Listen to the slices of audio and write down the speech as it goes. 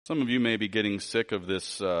Some of you may be getting sick of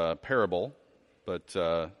this parable, but,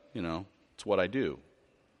 it's what I do.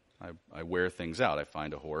 I wear things out. I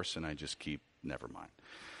find a horse and I just keep, never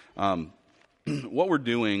mind. What we're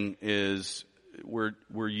doing is we're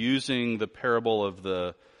using the parable of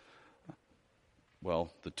the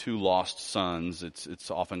two lost sons. It's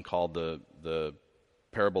often called the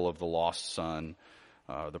parable of the lost son,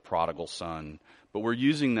 the prodigal son. But we're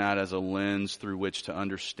using that as a lens through which to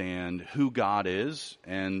understand who God is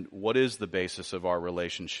and what is the basis of our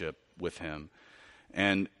relationship with Him.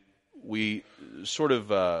 And we sort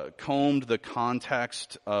of combed the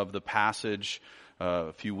context of the passage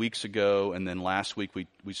a few weeks ago, and then last week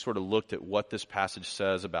we sort of looked at what this passage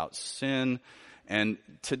says about sin. And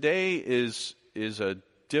today is a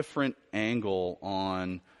different angle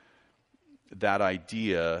on that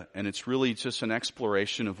idea, and it's really just an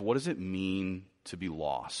exploration of what does it mean to be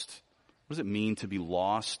lost? What does it mean to be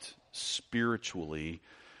lost spiritually?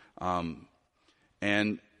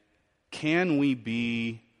 And can we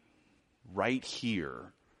be right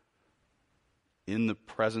here in the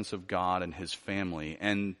presence of God and His family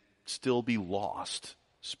and still be lost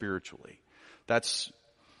spiritually? That's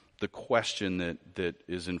the question that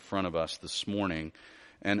is in front of us this morning.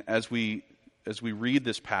 And as we read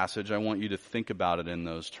this passage, I want you to think about it in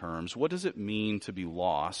those terms. What does it mean to be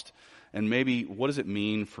lost? And maybe what does it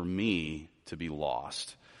mean for me to be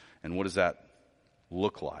lost? And what does that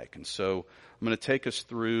look like? And so I'm going to take us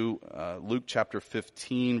through Luke chapter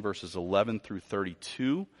 15, verses 11 through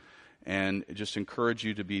 32, and just encourage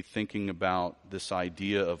you to be thinking about this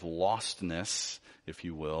idea of lostness, if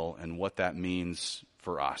you will, and what that means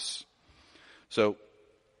for us. So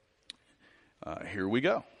here we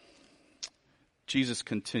go. Jesus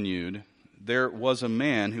continued, "There was a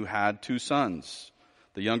man who had 2 sons.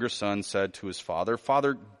 The younger son said to his father,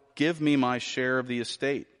 'Father, give me my share of the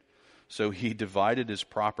estate.' So he divided his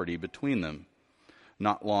property between them.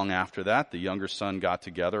 Not long after that, the younger son got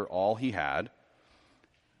together all he had,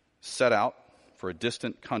 set out for a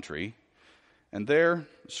distant country, and there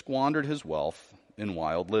squandered his wealth in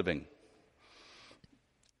wild living.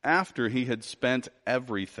 After he had spent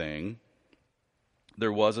everything,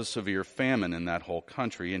 there was a severe famine in that whole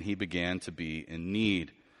country, and he began to be in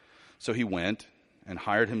need. So he went and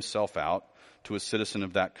hired himself out to a citizen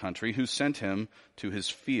of that country, who sent him to his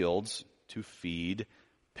fields to feed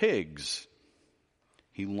pigs.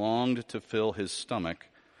 He longed to fill his stomach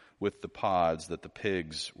with the pods that the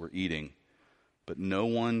pigs were eating, but no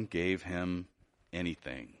one gave him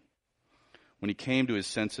anything. When he came to his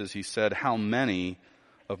senses, he said, 'How many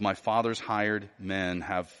of my father's hired men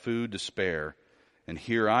have food to spare, and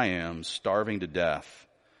here I am starving to death?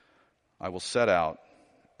 I will set out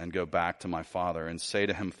and go back to my father and say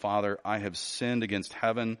to him, Father, I have sinned against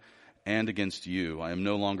heaven and against you. I am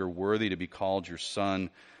no longer worthy to be called your son.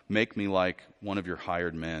 Make me like one of your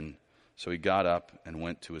hired men.' So he got up and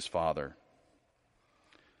went to his father.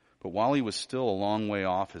 But while he was still a long way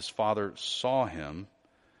off, his father saw him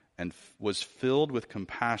and was filled with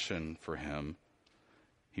compassion for him.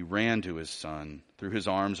 He ran to his son, threw his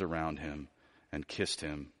arms around him, and kissed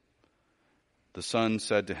him. The son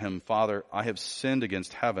said to him, Father, I have sinned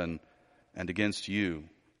against heaven and against you.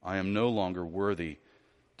 I am no longer worthy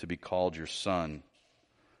to be called your son.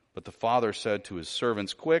 But the father said to his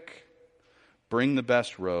servants, Quick, bring the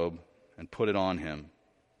best robe and put it on him.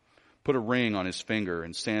 Put a ring on his finger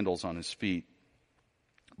and sandals on his feet.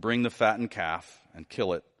 Bring the fattened calf and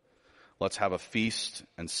kill it. Let's have a feast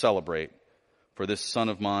and celebrate. For this son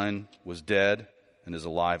of mine was dead and is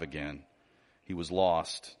alive again. He was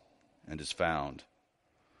lost and is found.'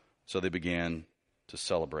 So they began to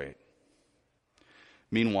celebrate.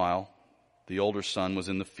 Meanwhile, the older son was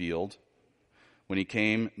in the field. When he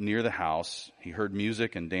came near the house, he heard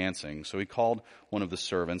music and dancing. So he called one of the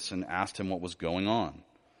servants and asked him what was going on.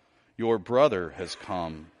 'Your brother has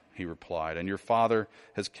come,' he replied, 'and your father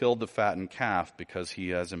has killed the fattened calf because he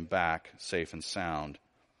has him back safe and sound.'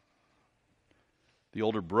 The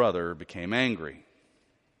older brother became angry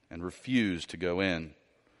and refused to go in.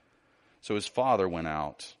 So his father went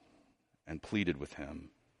out and pleaded with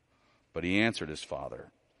him. But he answered his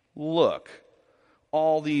father, 'Look,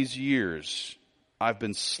 all these years I've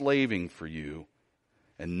been slaving for you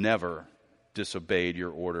and never disobeyed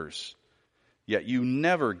your orders. Yet you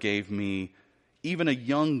never gave me even a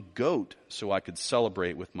young goat so I could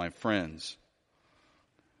celebrate with my friends.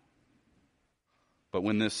 But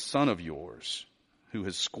when this son of yours, who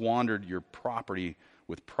has squandered your property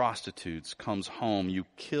with prostitutes, comes home, you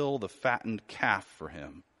kill the fattened calf for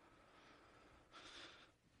him.'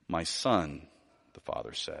 'My son,' the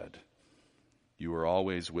father said, 'you are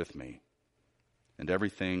always with me, and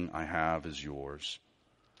everything I have is yours.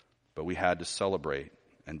 but we had to celebrate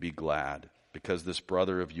and be glad because this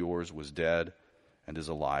brother of yours was dead and is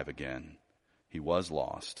alive again. He was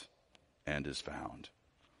lost and is found.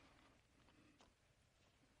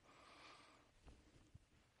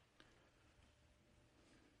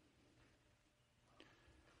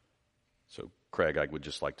 So, Craig, I would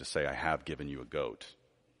just like to say I have given you a goat.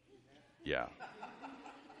 Yeah.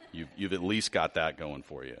 You've at least got that going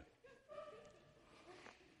for you.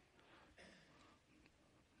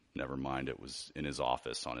 Never mind, it was in his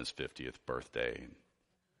office on his 50th birthday.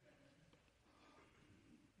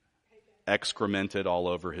 Excremented all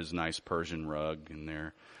over his nice Persian rug in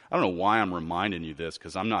there. I don't know why I'm reminding you this,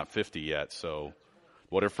 because I'm not 50 yet, so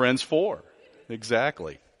what are friends for?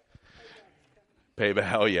 Exactly.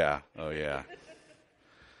 Payback, oh yeah. Yeah.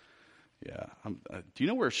 Do you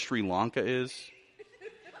know where Sri Lanka is?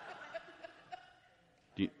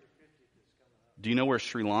 Do you know where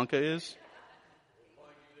Sri Lanka is?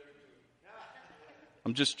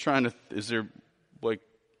 I'm just trying to, is there like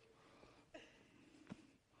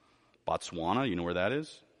Botswana? You know where that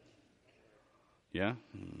is? Yeah?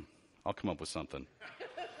 I'll come up with something.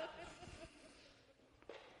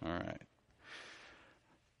 All right.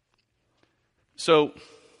 So,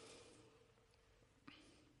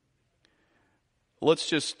 let's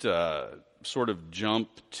just sort of jump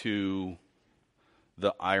to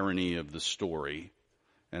the irony of the story.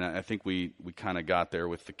 And I think we kind of got there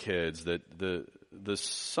with the kids, that the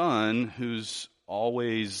son who's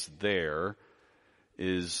always there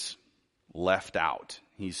is left out.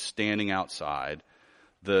 He's standing outside.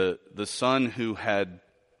 The son who had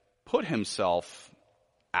put himself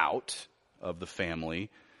out of the family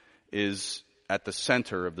is at the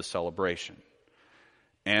center of the celebration.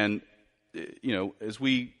 And, you know, as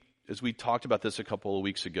we talked about this a couple of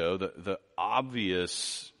weeks ago, the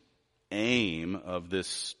obvious aim of this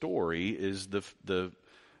story is the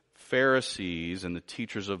Pharisees and the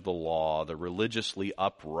teachers of the law, the religiously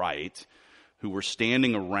upright, who were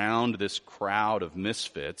standing around this crowd of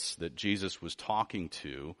misfits that Jesus was talking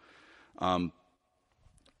to,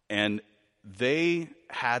 and they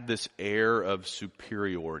had this air of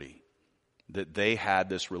superiority, that they had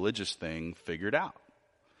this religious thing figured out.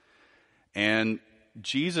 And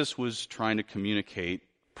Jesus was trying to communicate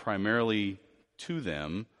primarily to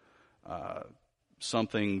them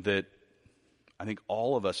something that I think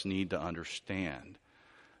all of us need to understand,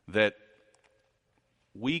 that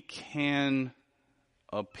we can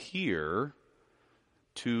appear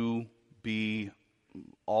to be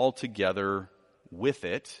altogether with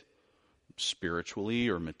it, spiritually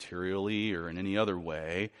or materially or in any other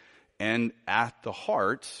way, and at the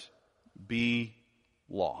heart be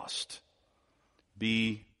lost,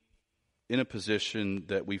 be in a position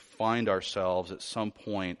that we find ourselves at some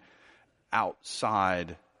point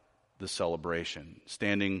outside the celebration,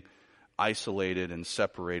 standing isolated and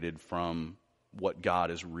separated from what God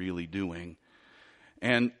is really doing.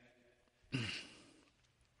 And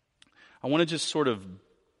I want to just sort of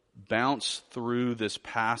bounce through this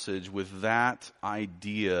passage with that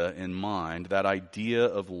idea in mind, that idea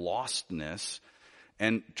of lostness,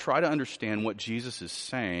 and try to understand what Jesus is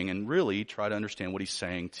saying, and really try to understand what he's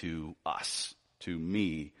saying to us, to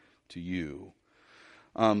me, to you.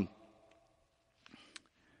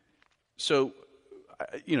 So,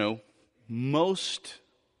 you know, most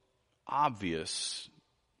obvious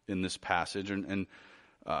in this passage, and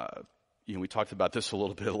you know, we talked about this a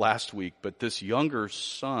little bit last week, but this younger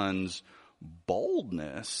son's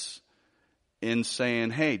boldness in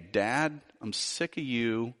saying, hey, Dad, I'm sick of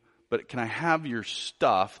you, but can I have your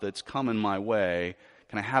stuff that's coming my way?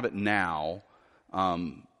 Can I have it now?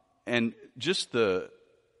 And just the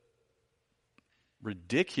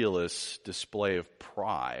ridiculous display of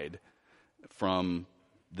pride from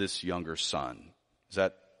this younger son. Is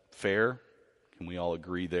that fair? Can we all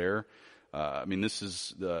agree there? I mean, this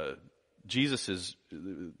is Jesus is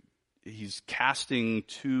he's casting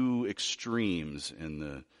two extremes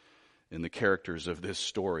in the characters of this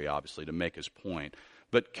story, obviously, to make his point.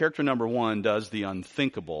 But character number one does the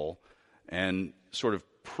unthinkable and sort of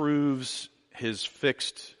proves his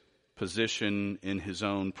fixed position in his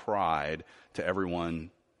own pride to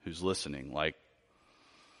everyone who's listening. Like,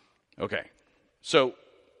 okay, so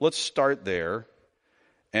let's start there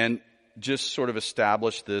and just sort of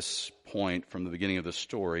establish this point from the beginning of the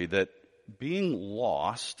story, that being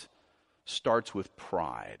lost starts with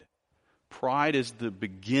pride. Pride is the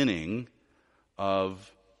beginning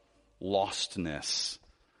of lostness.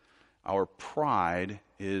 Our pride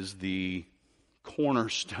is the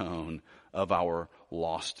cornerstone of our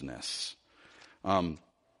lostness. You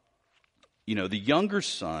know, the younger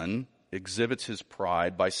son exhibits his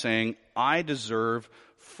pride by saying, I deserve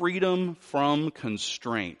freedom from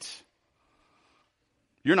constraint.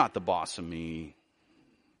 You're not the boss of me.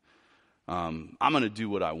 I'm going to do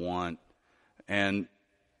what I want. And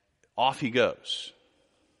off he goes,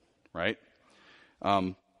 right?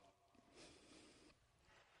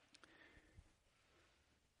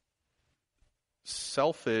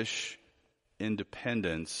 Selfish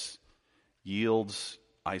independence yields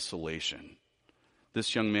isolation.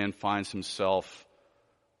 This young man finds himself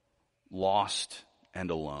lost and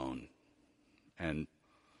alone and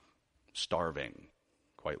starving,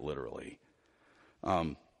 quite literally.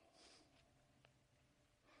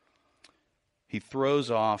 He throws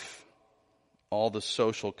off all the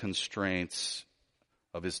social constraints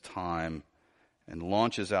of his time and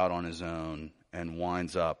launches out on his own and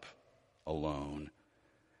winds up alone.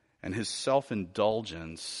 And his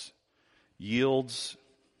self-indulgence yields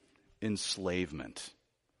enslavement.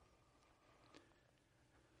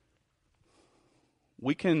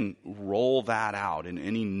 We can roll that out in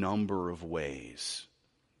any number of ways,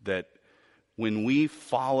 that when we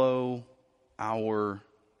follow our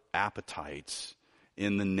appetites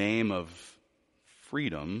in the name of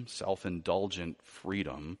freedom, self-indulgent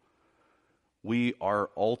freedom, we are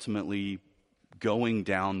ultimately going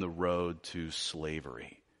down the road to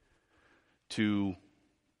slavery, to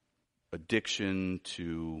addiction,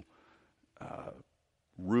 to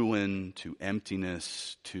ruin, to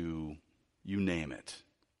emptiness, to you name it.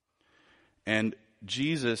 And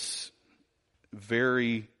Jesus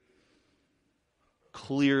very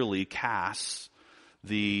clearly casts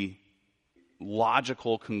the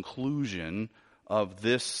logical conclusion of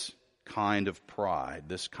this kind of pride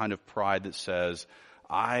that says,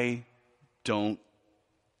 I don't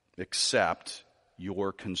accept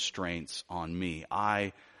your constraints on me.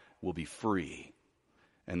 I will be free.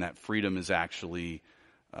 And that freedom is actually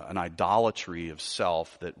an idolatry of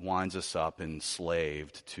self that winds us up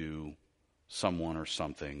enslaved to someone or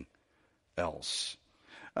something else.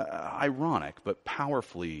 Ironic, but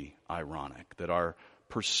powerfully ironic, that our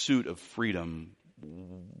pursuit of freedom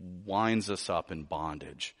winds us up in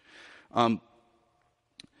bondage.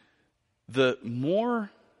 The more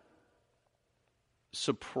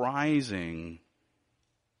surprising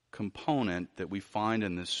component that we find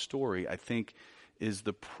in this story, I think, is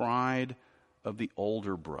the pride of the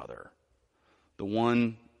older brother. The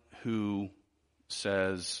one who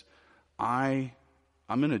says, I'm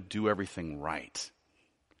going to do everything right.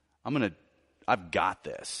 I've got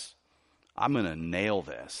this. I'm going to nail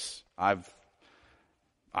this. I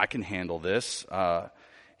can handle this.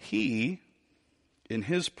 He, in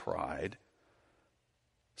his pride,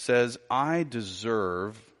 says, I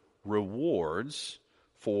deserve rewards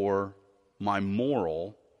for my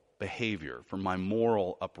moral behavior, for my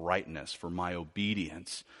moral uprightness, for my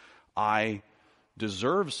obedience. I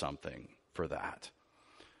deserve something for that.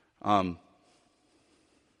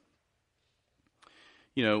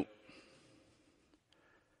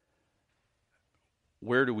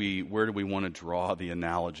 Where do we want to draw the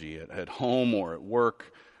analogy? At home or at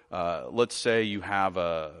work? Let's say you have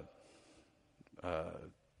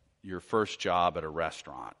your first job at a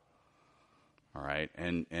restaurant, all right,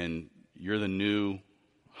 and you're the new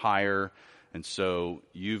hire, and so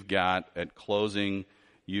at closing,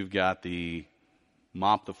 you've got the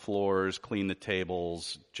mop the floors, clean the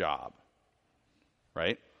tables job,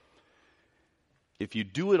 right? If you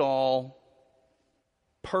do it all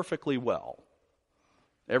perfectly well,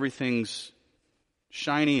 everything's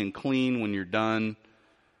shiny and clean when you're done,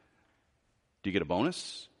 do you get a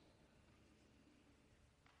bonus?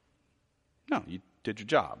 No, you did your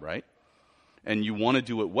job, right? And you want to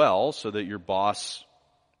do it well so that your boss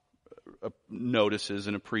notices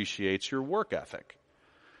and appreciates your work ethic.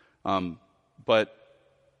 But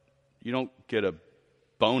you don't get a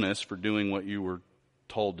bonus for doing what you were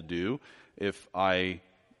told to do. If I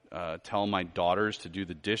tell my daughters to do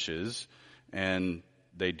the dishes and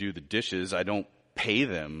they do the dishes, I don't pay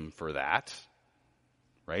them for that,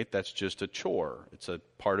 right? That's just a chore. It's a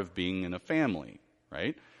part of being in a family,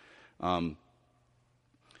 right? And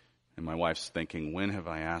my wife's thinking, when have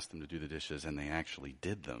I asked them to do the dishes and they actually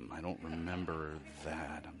did them? I don't remember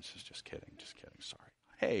that. I'm just kidding. Sorry.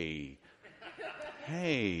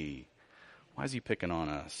 Hey, why is he picking on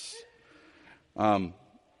us?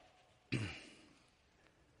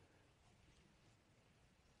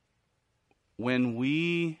 When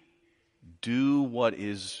we do what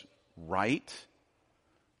is right,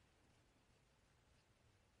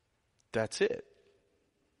 that's it.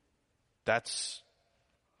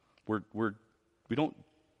 We don't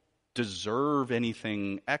deserve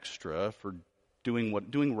anything extra for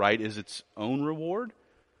doing right is its own reward.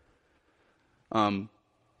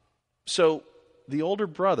 So the older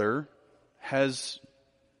brother has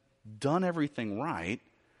done everything right,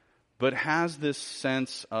 but has this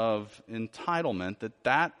sense of entitlement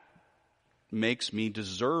that makes me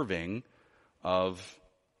deserving of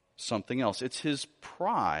something else. It's his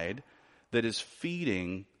pride that is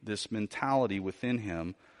feeding this mentality within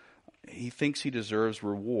him. He thinks he deserves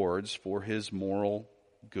rewards for his moral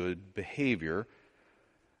good behavior.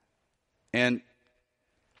 And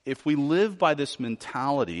if we live by this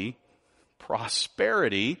mentality,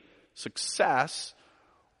 prosperity, success,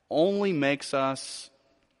 only makes us,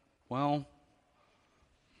 well,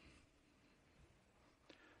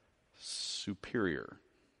 superior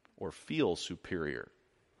or feel superior.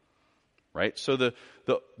 Right? So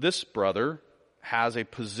this brother has a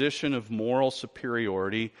position of moral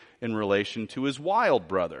superiority in relation to his wild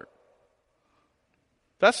brother.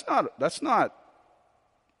 That's not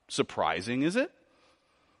surprising, is it?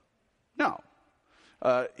 No.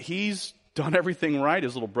 He's done everything right.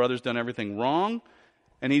 His little brother's done everything wrong.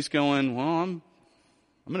 And he's going, well, I'm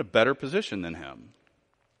in a better position than him.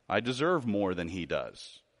 I deserve more than he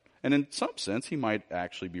does. And in some sense, he might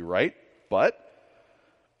actually be right. But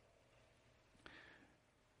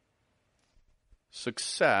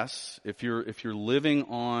success, if you're living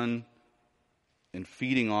on and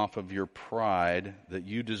feeding off of your pride that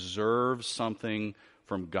you deserve something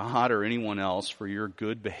from God or anyone else for your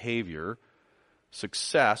good behavior,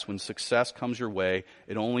 success, when success comes your way,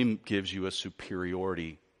 it only gives you a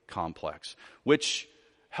superiority complex, which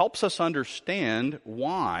helps us understand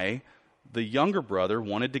why the younger brother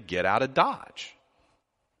wanted to get out of Dodge,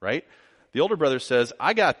 right? The older brother says,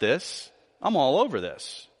 I got this. I'm all over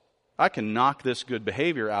this. I can knock this good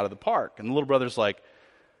behavior out of the park. And the little brother's like,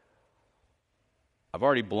 I've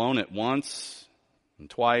already blown it once and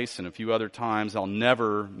twice and a few other times. I'll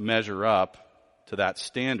never measure up to that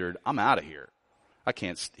standard. I'm out of here. I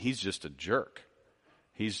can't, he's just a jerk.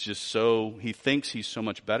 He thinks he's so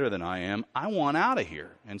much better than I am. I want out of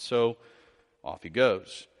here. And so off he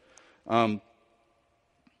goes.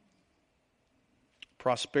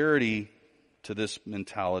 Prosperity to this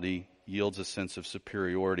mentality yields a sense of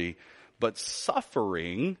superiority. But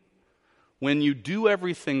suffering, when you do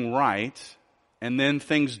everything right and then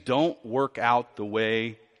things don't work out the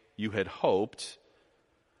way you had hoped,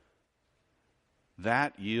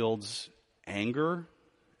 that yields anger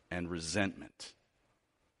and resentment.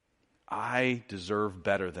 I deserve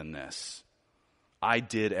better than this. I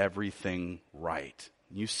did everything right.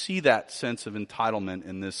 You see that sense of entitlement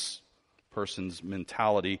in this person's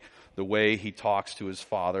mentality, the way he talks to his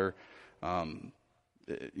father.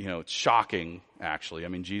 It's shocking, actually. I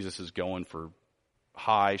mean, Jesus is going for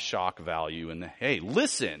high shock value. And hey,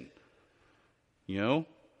 listen,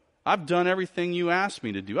 I've done everything you asked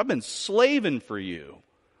me to do. I've been slaving for you.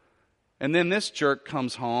 And then this jerk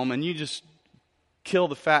comes home and you just kill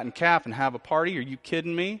the fattened calf and have a party? Are you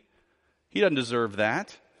kidding me? He doesn't deserve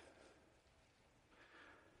that.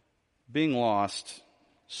 Being lost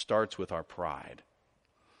starts with our pride.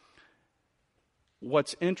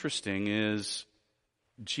 What's interesting is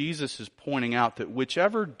Jesus is pointing out that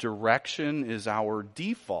whichever direction is our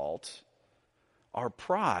default, our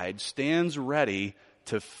pride stands ready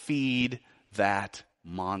to feed that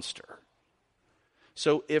monster.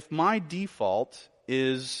 So if my default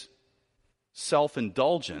is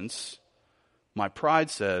self-indulgence, my pride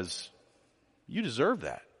says, you deserve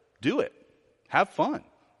that. Do it. Have fun.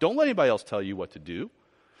 Don't let anybody else tell you what to do.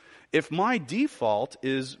 If my default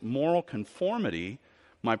is moral conformity,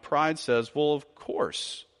 my pride says, well, of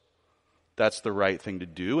course, that's the right thing to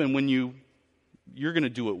do. And when you're going to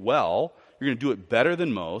do it well, you're going to do it better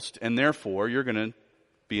than most, and therefore you're going to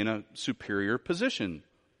be in a superior position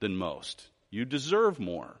than most. You deserve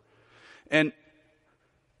more. And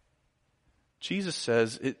Jesus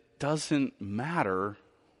says it doesn't matter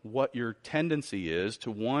what your tendency is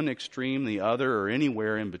to one extreme, the other, or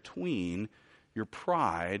anywhere in between. Your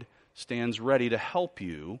pride stands ready to help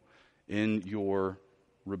you in your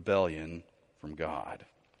rebellion from God.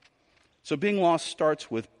 So being lost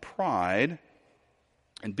starts with pride,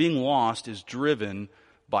 and being lost is driven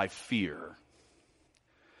by fear.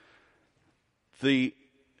 The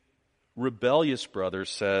rebellious brother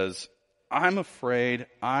says, I'm afraid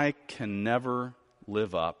I can never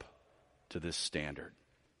live up to this standard.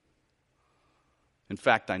 In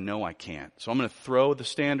fact, I know I can't. So I'm going to throw the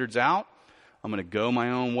standards out. I'm going to go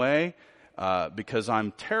my own way because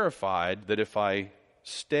I'm terrified that if I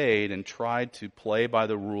stayed and tried to play by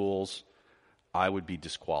the rules, I would be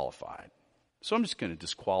disqualified. So I'm just going to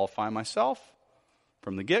disqualify myself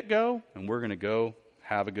from the get-go, and we're going to go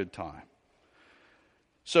have a good time.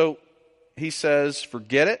 So he says,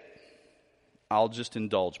 forget it. I'll just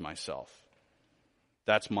indulge myself.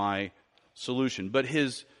 That's my solution. But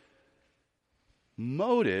his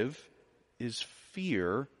motive is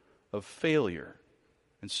fear of failure.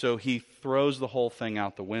 And so he throws the whole thing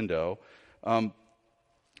out the window.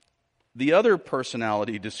 The other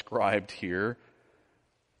personality described here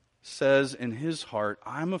says in his heart,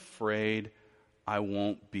 I'm afraid I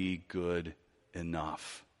won't be good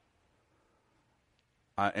enough.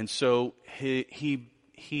 And so he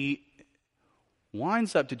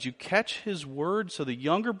winds up. Did you catch his word? So the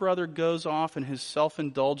younger brother goes off in his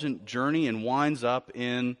self-indulgent journey and winds up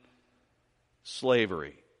in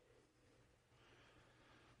slavery.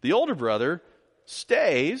 The older brother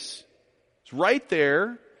stays, is right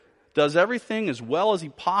there, does everything as well as he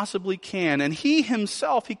possibly can, and he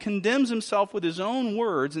condemns himself with his own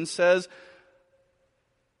words and says,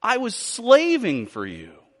 I was slaving for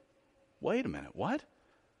you. Wait a minute, what?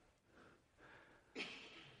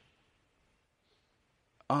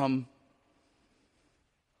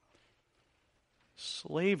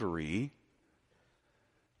 Slavery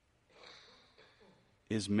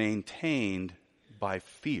is maintained by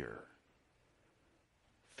fear.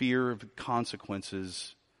 Fear of the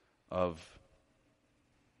consequences of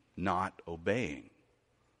not obeying.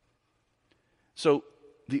 So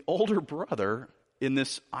the older brother, in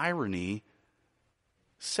this irony,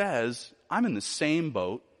 says, I'm in the same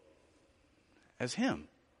boat as him.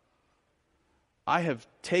 I have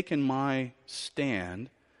taken my stand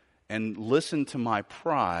and listened to my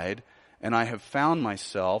pride, and I have found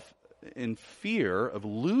myself in fear of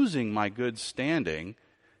losing my good standing,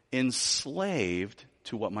 enslaved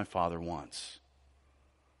to what my Father wants.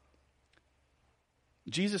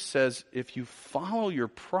 Jesus says, if you follow your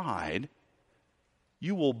pride,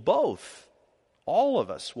 you will both, all of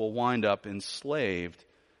us will wind up enslaved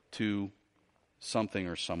to something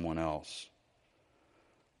or someone else.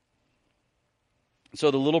 So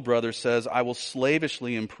the little brother says, I will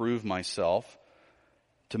slavishly improve myself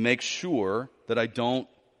to make sure that I don't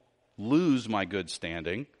lose my good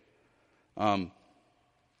standing. And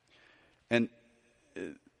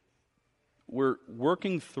we're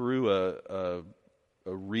working through a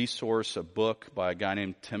resource, a book by a guy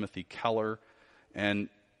named Timothy Keller. And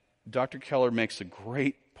Dr. Keller makes a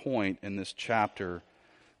great point in this chapter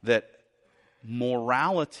that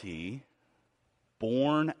morality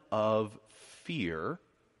born of fear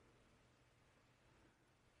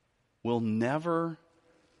will never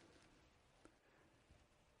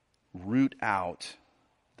root out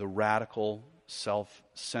the radical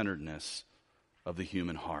self-centeredness of the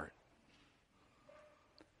human heart.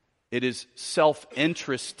 It is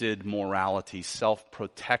self-interested morality,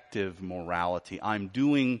 self-protective morality. I'm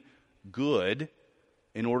doing good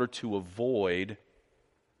in order to avoid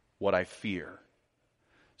what I fear.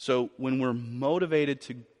 So when we're motivated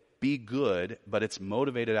to be good, but it's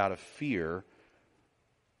motivated out of fear,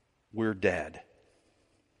 we're dead.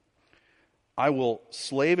 I will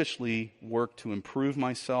slavishly work to improve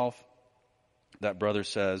myself, that brother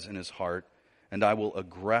says in his heart, and I will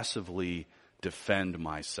aggressively defend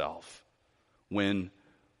myself when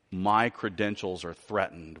my credentials are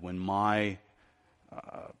threatened, when my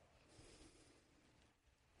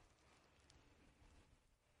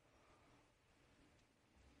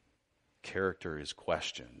character is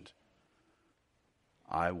questioned.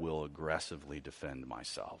 I will aggressively defend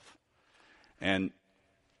myself. And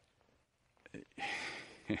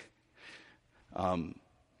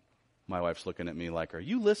my wife's looking at me like, are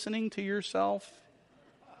you listening to yourself?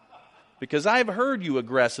 Because I've heard you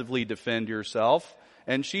aggressively defend yourself,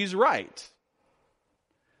 and she's right.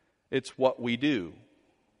 It's what we do.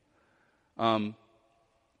 When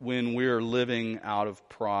we're living out of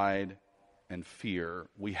pride and fear,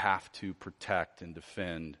 we have to protect and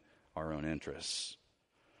defend our own interests.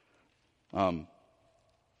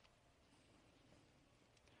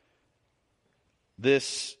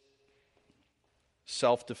 This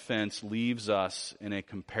self-defense leaves us in a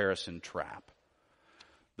comparison trap.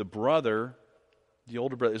 The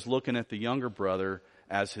older brother, is looking at the younger brother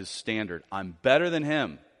as his standard. I'm better than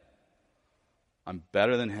him. I'm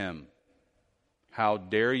better than him. How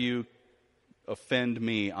dare you offend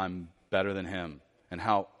me? I'm better than him. And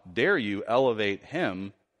how dare you elevate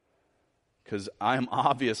him because I'm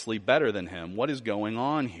obviously better than him. What is going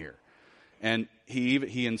on here? And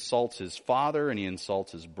he insults his father and he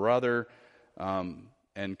insults his brother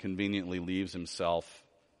and conveniently leaves himself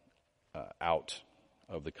out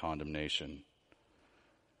of the condemnation.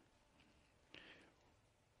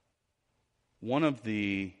 One of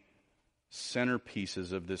the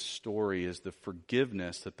centerpieces of this story is the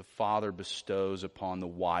forgiveness that the father bestows upon the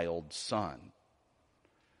wild son.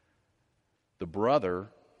 The brother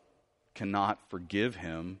cannot forgive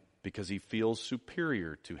him because he feels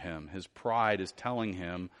superior to him. His pride is telling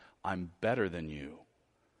him, I'm better than you.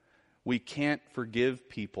 We can't forgive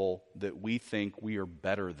people that we think we are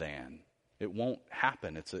better than. It won't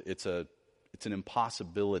happen. It's an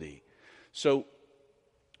impossibility. So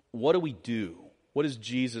what do? What is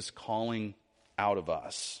Jesus calling out of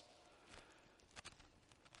us?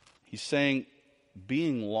 He's saying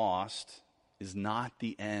being lost is not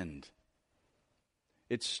the end.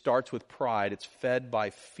 It starts with pride. It's fed by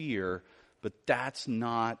fear, but that's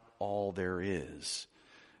not all there is.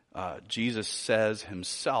 Jesus says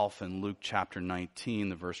himself in Luke chapter 19,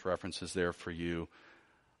 the verse reference is there for you,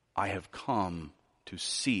 I have come to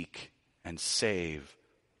seek and save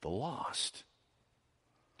the lost.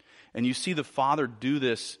 And you see the Father do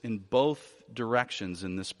this in both directions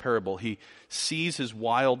in this parable. He sees his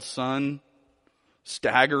wild son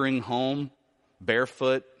staggering home,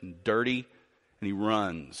 barefoot and dirty, and he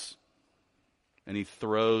runs. And he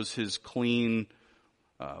throws his clean,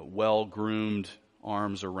 well-groomed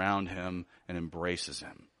arms around him and embraces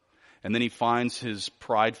him. And then he finds his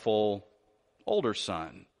prideful older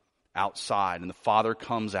son outside, and the father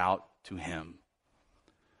comes out to him.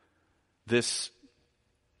 This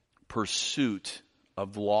pursuit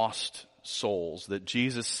of lost souls that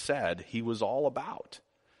Jesus said he was all about.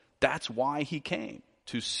 That's why he came,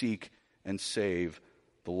 to seek and save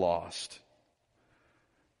the lost.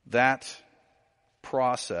 That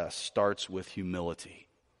process starts with humility.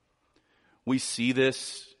 We see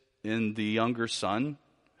this in the younger son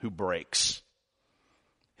who breaks.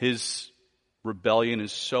 His rebellion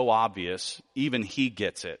is so obvious, even he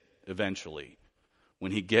gets it eventually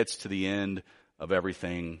when he gets to the end of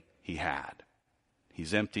everything he had.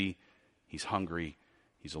 He's empty, he's hungry,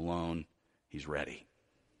 he's alone, he's ready.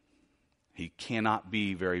 He cannot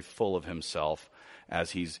be very full of himself as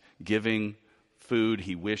he's giving food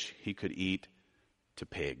he wished he could eat to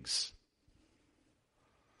pigs.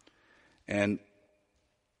 And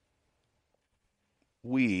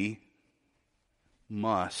we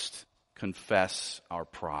must confess our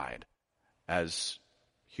pride as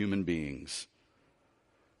human beings.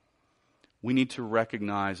 We need to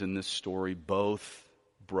recognize in this story both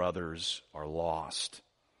brothers are lost.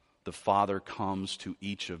 The Father comes to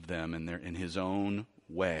each of them in his own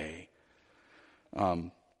way.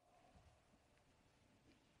 The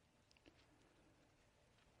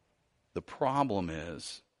problem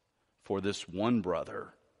is, for this one brother,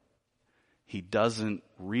 he doesn't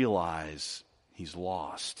realize he's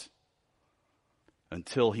lost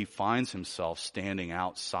until he finds himself standing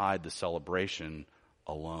outside the celebration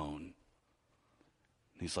alone.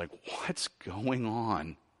 He's like, what's going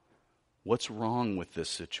on? What's wrong with this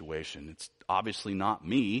situation? It's obviously not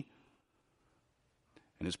me.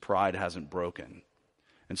 And his pride hasn't broken.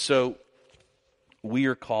 And so we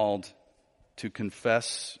are called to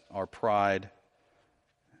confess our pride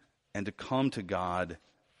and to come to God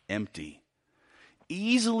empty.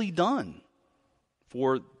 Easily done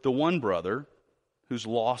for the one brother who's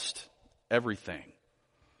lost everything.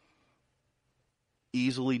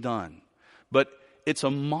 Easily done. But it's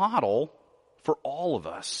a model for all of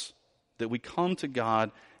us that we come to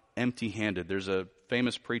God empty-handed. There's a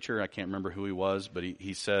famous preacher, I can't remember who he was, but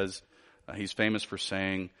he says, he's famous for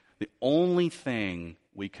saying, the only thing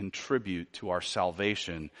we contribute to our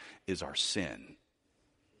salvation is our sin.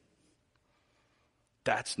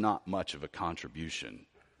 That's not much of a contribution.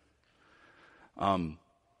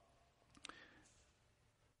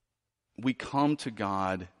 We come to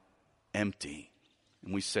God empty.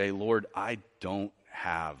 And we say, Lord, I don't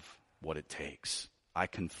have what it takes. I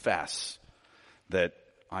confess that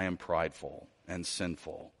I am prideful and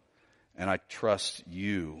sinful. And I trust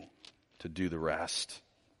you to do the rest.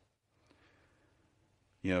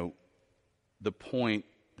 You know, the point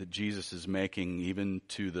that Jesus is making, even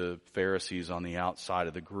to the Pharisees on the outside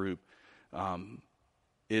of the group,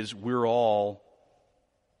 is we're all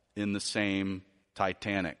in the same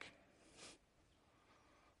Titanic.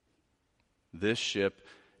 This ship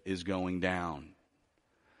is going down.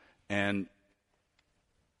 And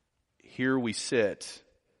here we sit.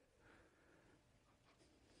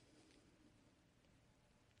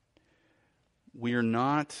 We are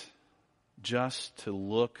not just to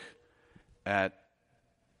look at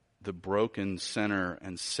the broken sinner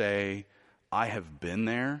and say, I have been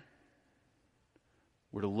there.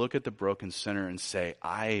 We're to look at the broken sinner and say,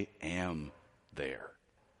 I am there.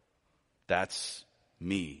 That's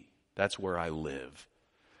me. That's where I live.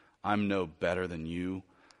 I'm no better than you.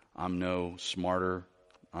 I'm no smarter.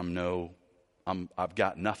 I've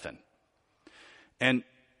got nothing. And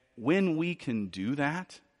when we can do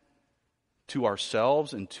that to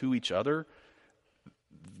ourselves and to each other,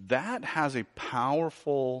 that has a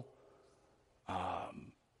powerful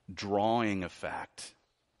drawing effect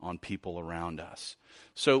on people around us.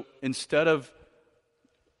 So instead of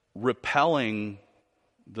repelling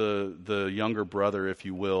the younger brother, if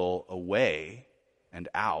you will, away and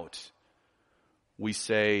out, we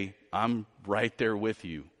say, I'm right there with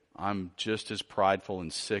you. I'm just as prideful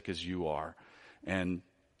and sick as you are. And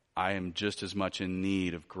I am just as much in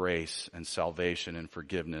need of grace and salvation and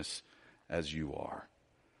forgiveness as you are.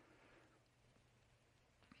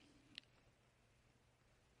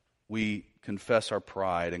 We confess our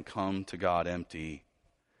pride and come to God empty.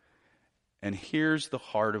 And here's the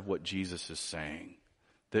heart of what Jesus is saying,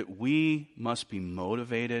 that we must be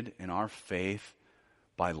motivated in our faith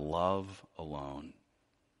by love alone.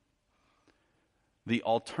 The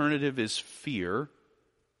alternative is fear,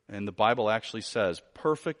 and the Bible actually says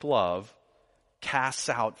perfect love casts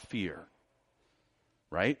out fear,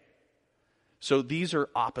 right? So these are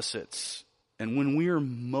opposites. And when we are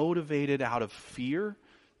motivated out of fear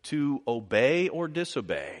to obey or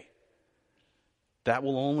disobey, that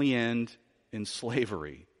will only end in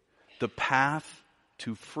slavery. The path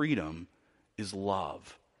to freedom is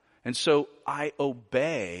love. And so I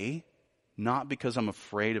obey not because I'm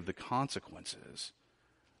afraid of the consequences,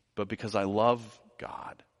 but because I love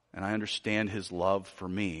God and I understand His love for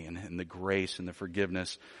me and the grace and the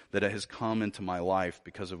forgiveness that has come into my life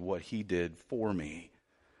because of what He did for me.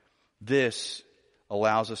 This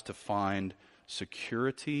allows us to find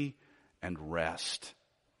security and rest.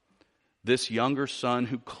 This younger son,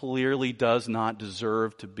 who clearly does not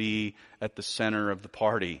deserve to be at the center of the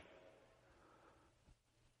party,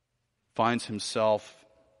 finds himself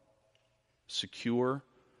secure.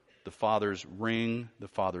 The father's ring, the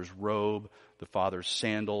father's robe, the father's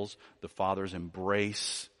sandals, the father's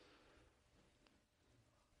embrace.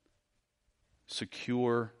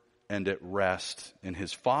 Secure and at rest in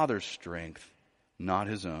his father's strength, not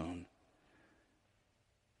his own.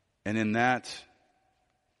 And in that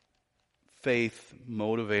faith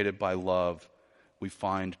motivated by love, we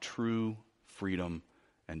find true freedom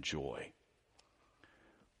and joy.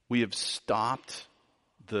 We have stopped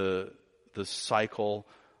the cycle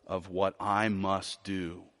of what I must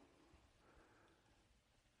do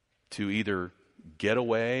to either get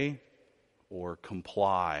away or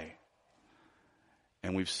comply.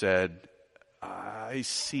 And we've said, I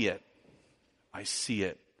see it. I see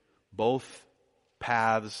it. Both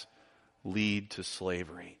paths lead to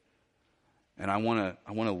slavery. And I want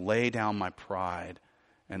to lay down my pride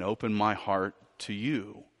and open my heart to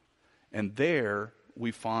you. And there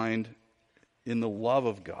we find in the love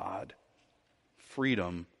of God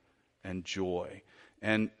freedom and joy.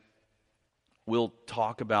 And we'll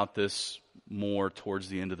talk about this more towards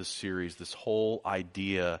the end of the series, this whole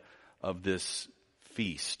idea of this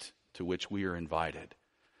feast to which we are invited.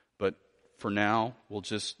 But for now, we'll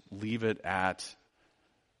just leave it at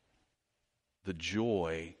the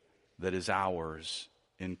joy that is ours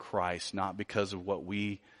in Christ, not because of what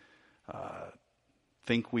we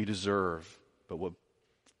think we deserve, but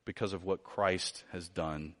because of what Christ has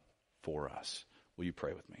done for us. Will you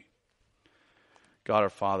pray with me? God our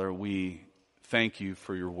Father, we thank you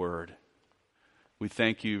for your word. We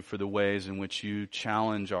thank you for the ways in which you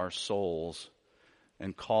challenge our souls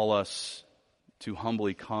and call us to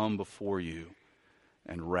humbly come before you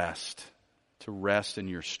and rest, to rest in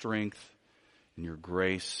your strength, in your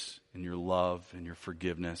grace, in your love, in your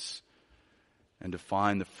forgiveness, and to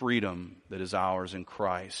find the freedom that is ours in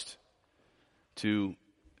Christ, to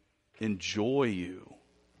enjoy you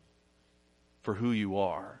for who you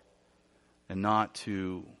are and not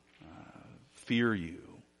to fear you.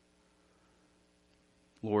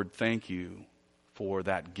 Lord, thank you for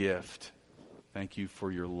that gift. Thank you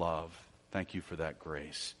for your love. Thank you for that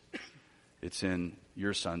grace. It's in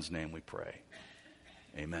your Son's name we pray.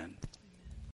 Amen.